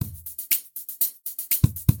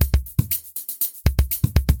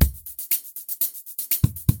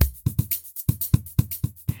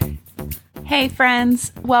Hey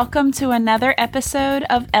friends, welcome to another episode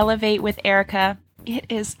of Elevate with Erica. It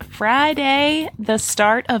is Friday, the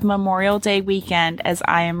start of Memorial Day weekend as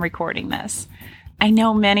I am recording this. I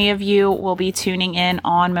know many of you will be tuning in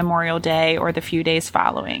on Memorial Day or the few days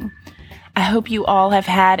following. I hope you all have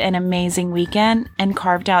had an amazing weekend and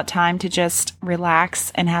carved out time to just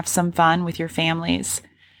relax and have some fun with your families.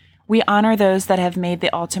 We honor those that have made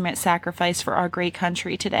the ultimate sacrifice for our great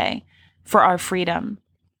country today, for our freedom.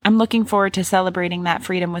 I'm looking forward to celebrating that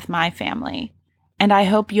freedom with my family, and I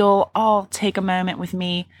hope you'll all take a moment with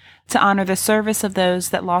me to honor the service of those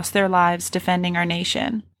that lost their lives defending our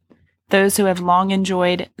nation. Those who have long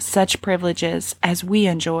enjoyed such privileges as we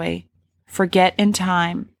enjoy forget in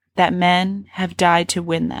time that men have died to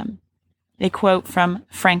win them. A quote from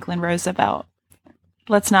Franklin Roosevelt.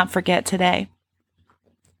 Let's not forget today.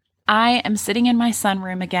 I am sitting in my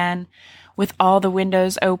sunroom again with all the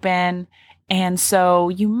windows open. And so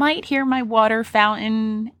you might hear my water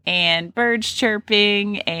fountain and birds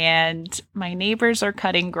chirping, and my neighbors are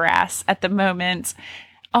cutting grass at the moment.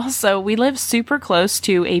 Also, we live super close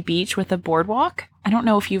to a beach with a boardwalk. I don't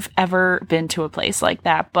know if you've ever been to a place like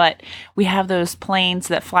that, but we have those planes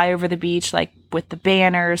that fly over the beach, like with the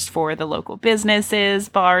banners for the local businesses,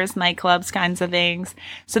 bars, nightclubs, kinds of things.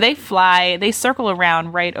 So they circle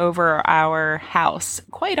around right over our house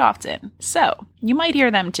quite often. So you might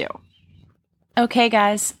hear them too. Okay,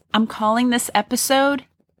 guys, I'm calling this episode,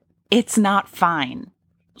 It's Not Fine.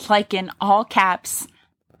 Like in all caps,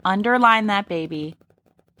 underline that baby,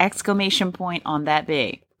 exclamation point on that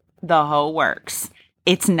big. The whole works.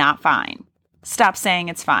 It's not fine. Stop saying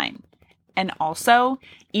it's fine. And also,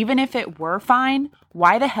 even if it were fine,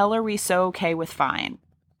 why the hell are we so okay with fine?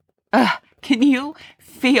 Can you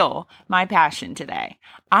feel my passion today?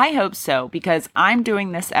 I hope so, because I'm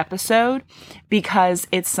doing this episode because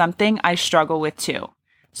it's something I struggle with too.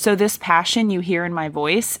 So this passion you hear in my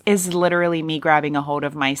voice is literally me grabbing a hold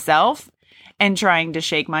of myself and trying to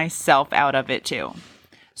shake myself out of it too.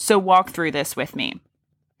 So walk through this with me.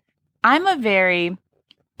 I'm a very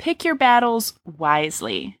pick your battles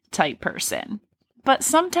wisely type person, but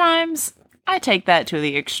sometimes I take that to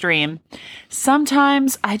the extreme.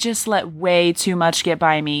 Sometimes I just let way too much get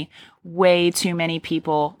by me. Way too many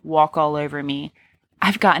people walk all over me.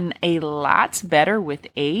 I've gotten a lot better with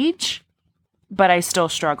age, but I still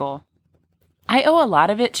struggle. I owe a lot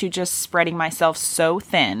of it to just spreading myself so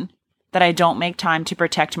thin that I don't make time to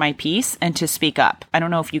protect my peace and to speak up. I don't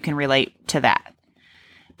know if you can relate to that.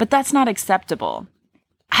 But that's not acceptable.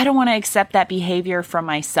 I don't want to accept that behavior from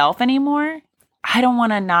myself anymore. I don't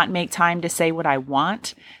want to not make time to say what I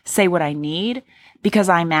want, say what I need, because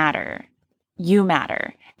I matter. You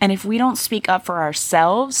matter. And if we don't speak up for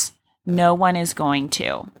ourselves, no one is going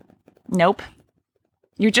to. Nope.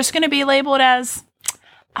 You're just going to be labeled as,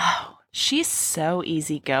 oh, she's so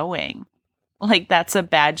easygoing. Like that's a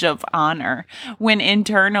badge of honor. When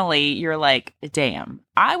internally you're like, damn,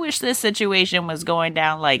 I wish this situation was going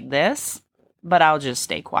down like this, but I'll just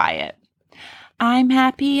stay quiet. I'm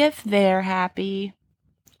happy if they're happy.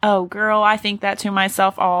 Oh, girl, I think that to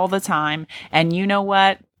myself all the time. And you know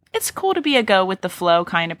what? It's cool to be a go with the flow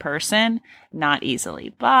kind of person, not easily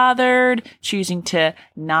bothered, choosing to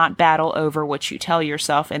not battle over what you tell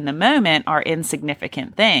yourself in the moment are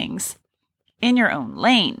insignificant things. In your own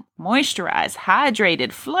lane, moisturized,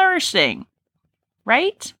 hydrated, flourishing,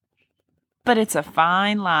 right? But it's a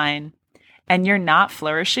fine line, and you're not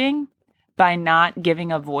flourishing by not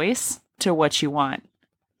giving a voice to what you want.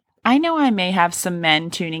 I know I may have some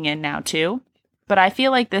men tuning in now too, but I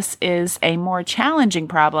feel like this is a more challenging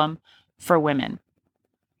problem for women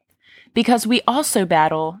because we also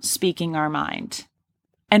battle speaking our mind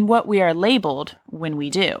and what we are labeled when we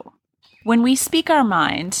do. When we speak our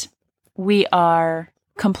mind, we are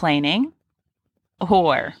complaining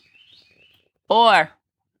or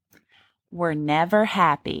we're never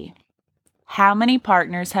happy. How many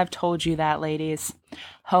partners have told you that, ladies?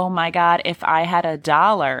 Oh my God, if I had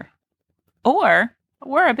 $1. Or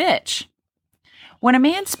we're a bitch. When a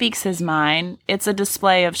man speaks his mind, it's a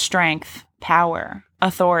display of strength, power,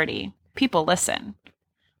 authority. People listen.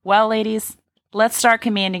 Well, ladies, let's start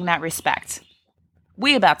commanding that respect.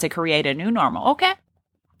 We about to create a new normal, okay?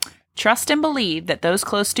 Trust and believe that those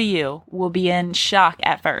close to you will be in shock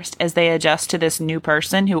at first as they adjust to this new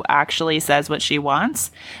person who actually says what she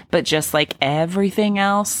wants. But just like everything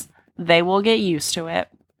else, they will get used to it.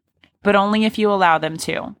 But only if you allow them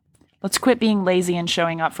to. Let's quit being lazy and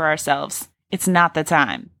showing up for ourselves. It's not the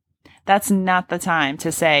time. That's not the time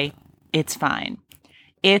to say, it's fine.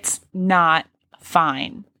 It's not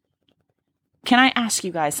fine. Can I ask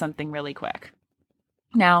you guys something really quick?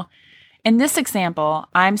 Now, In this example,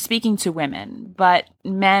 I'm speaking to women, but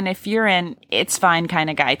men, if you're an it's fine kind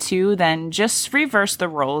of guy too, then just reverse the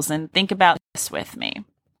roles and think about this with me.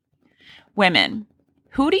 Women,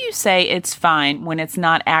 who do you say it's fine when it's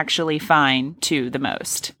not actually fine to the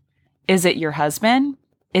most? Is it your husband?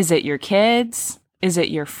 Is it your kids? Is it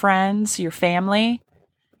your friends, your family?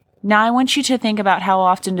 Now I want you to think about how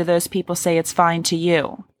often do those people say it's fine to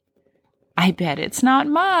you? I bet it's not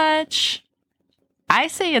much. I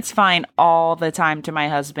say it's fine all the time to my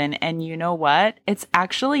husband, and you know what? It's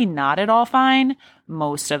actually not at all fine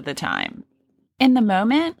most of the time. In the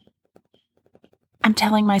moment, I'm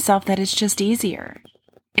telling myself that it's just easier.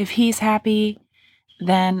 If he's happy,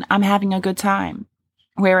 then I'm having a good time,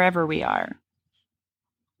 wherever we are.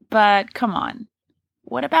 But come on,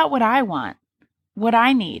 what about what I want, what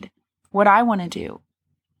I need, what I want to do?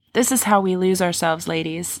 This is how we lose ourselves,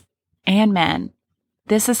 ladies and men.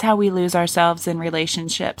 This is how we lose ourselves in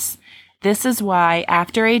relationships. This is why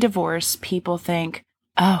after a divorce, people think,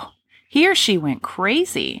 oh, he or she went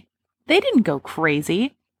crazy. They didn't go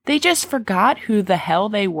crazy. They just forgot who the hell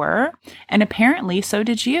they were. And apparently so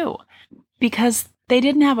did you, because they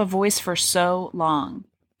didn't have a voice for so long.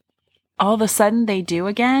 All of a sudden they do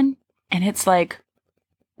again. And it's like,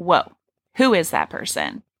 whoa, who is that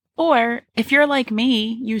person? Or if you're like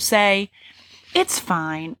me, you say, it's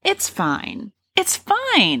fine. It's fine. It's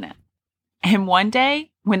fine. And one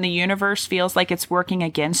day, when the universe feels like it's working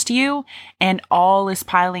against you and all is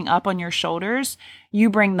piling up on your shoulders, you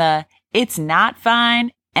bring the it's not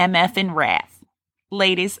fine MF in wrath.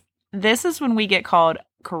 Ladies, this is when we get called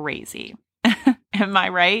crazy. Am I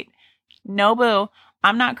right? No, boo.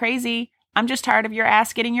 I'm not crazy. I'm just tired of your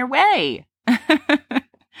ass getting your way.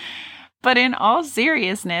 But in all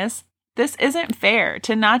seriousness, this isn't fair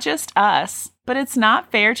to not just us, but it's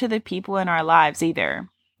not fair to the people in our lives either.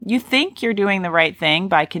 You think you're doing the right thing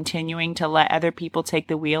by continuing to let other people take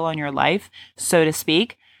the wheel on your life, so to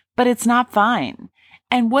speak, but it's not fine.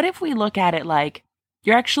 And what if we look at it like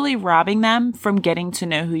you're actually robbing them from getting to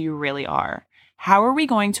know who you really are? How are we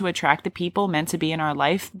going to attract the people meant to be in our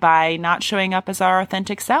life by not showing up as our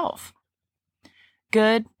authentic self?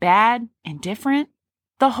 Good, bad, indifferent,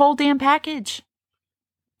 the whole damn package.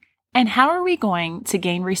 And how are we going to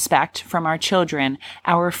gain respect from our children,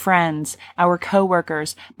 our friends, our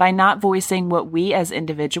coworkers by not voicing what we as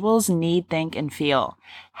individuals need, think, and feel?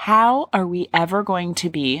 How are we ever going to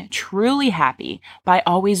be truly happy by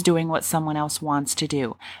always doing what someone else wants to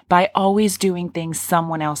do, by always doing things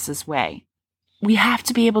someone else's way? We have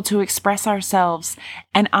to be able to express ourselves,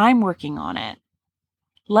 and I'm working on it.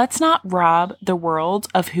 Let's not rob the world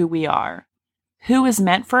of who we are. Who is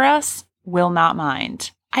meant for us will not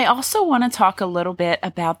mind. I also want to talk a little bit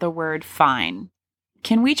about the word fine.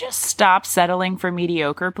 Can we just stop settling for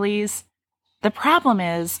mediocre, please? The problem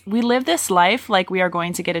is we live this life like we are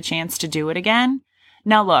going to get a chance to do it again.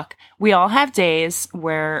 Now look, we all have days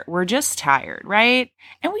where we're just tired, right?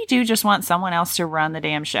 And we do just want someone else to run the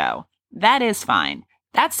damn show. That is fine.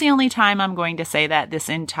 That's the only time I'm going to say that this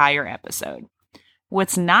entire episode.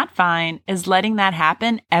 What's not fine is letting that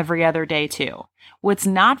happen every other day too. What's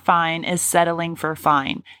not fine is settling for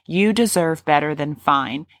fine. You deserve better than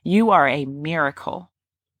fine. You are a miracle.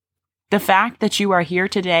 The fact that you are here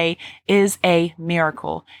today is a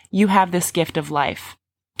miracle. You have this gift of life.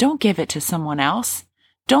 Don't give it to someone else.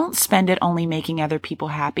 Don't spend it only making other people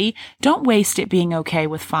happy. Don't waste it being okay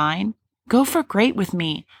with fine. Go for great with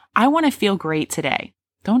me. I want to feel great today.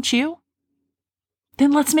 Don't you?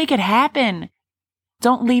 Then let's make it happen.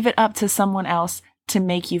 Don't leave it up to someone else to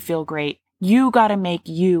make you feel great. You got to make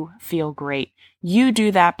you feel great. You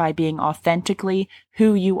do that by being authentically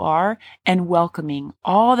who you are and welcoming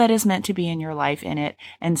all that is meant to be in your life in it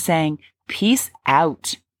and saying peace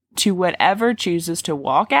out to whatever chooses to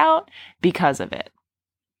walk out because of it.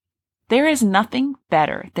 There is nothing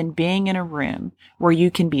better than being in a room where you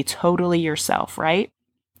can be totally yourself, right?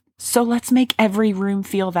 So let's make every room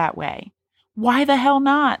feel that way. Why the hell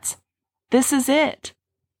not? This is it.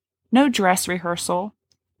 No dress rehearsal.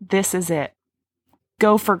 This is it.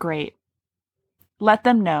 Go for great. Let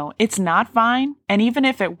them know it's not fine, and even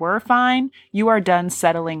if it were fine, you are done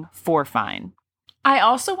settling for fine. I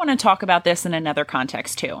also want to talk about this in another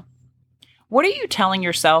context too. What are you telling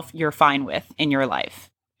yourself you're fine with in your life?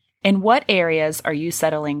 In what areas are you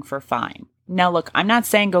settling for fine? Now look, I'm not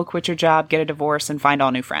saying go quit your job, get a divorce, and find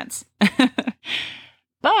all new friends.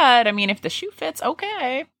 But, I mean, if the shoe fits,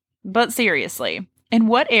 okay. But seriously, in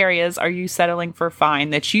what areas are you settling for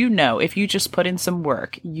fine that you know if you just put in some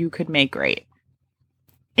work, you could make great?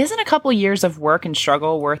 Isn't a couple years of work and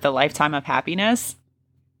struggle worth a lifetime of happiness?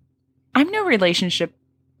 I'm no relationship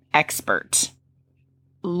expert,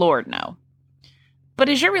 Lord, no. But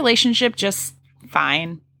is your relationship just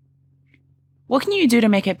fine? What can you do to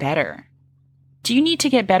make it better? Do you need to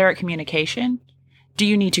get better at communication? Do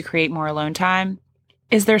you need to create more alone time?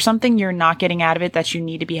 Is there something you're not getting out of it that you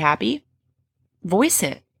need to be happy? Voice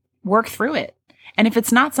it. Work through it. And if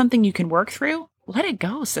it's not something you can work through, let it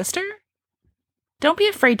go, sister. Don't be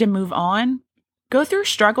afraid to move on. Go through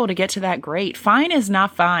struggle to get to that great. Fine is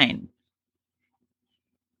not fine.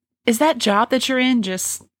 Is that job that you're in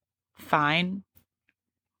just fine?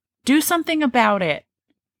 Do something about it.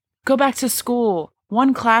 Go back to school,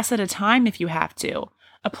 one class at a time if you have to.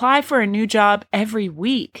 Apply for a new job every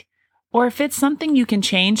week. Or if it's something you can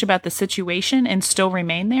change about the situation and still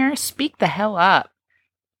remain there, speak the hell up.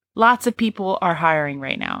 Lots of people are hiring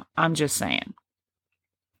right now. I'm just saying.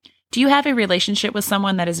 Do you have a relationship with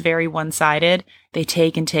someone that is very one-sided? They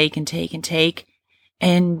take and take and take and take,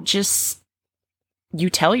 and just you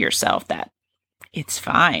tell yourself that it's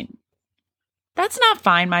fine. That's not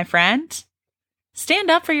fine, my friend. Stand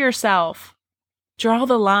up for yourself. Draw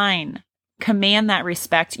the line. Command that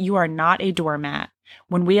respect. You are not a doormat.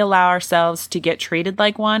 When we allow ourselves to get treated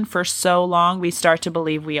like one for so long, we start to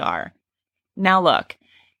believe we are. Now look,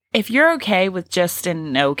 if you're okay with just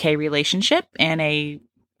an okay relationship and a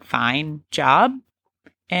fine job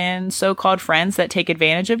and so-called friends that take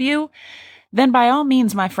advantage of you, then by all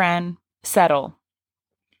means, my friend, settle.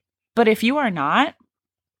 But if you are not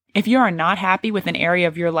happy with an area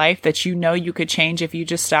of your life that you know you could change if you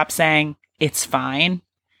just stop saying it's fine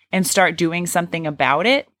and start doing something about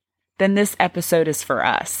it, then this episode is for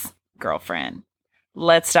us, girlfriend.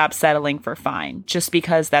 Let's stop settling for fine just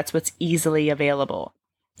because that's what's easily available.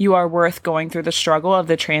 You are worth going through the struggle of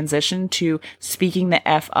the transition to speaking the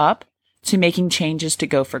F up to making changes to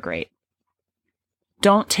go for great.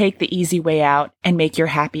 Don't take the easy way out and make your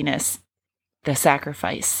happiness the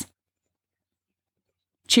sacrifice.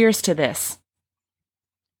 Cheers to this.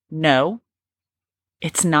 No,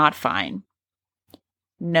 it's not fine.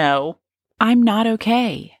 No, I'm not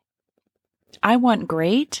okay. I want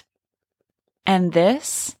great, and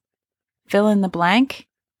this, fill in the blank,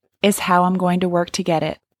 is how I'm going to work to get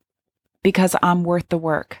it, because I'm worth the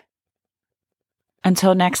work.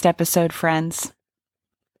 Until next episode, friends.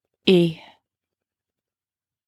 E.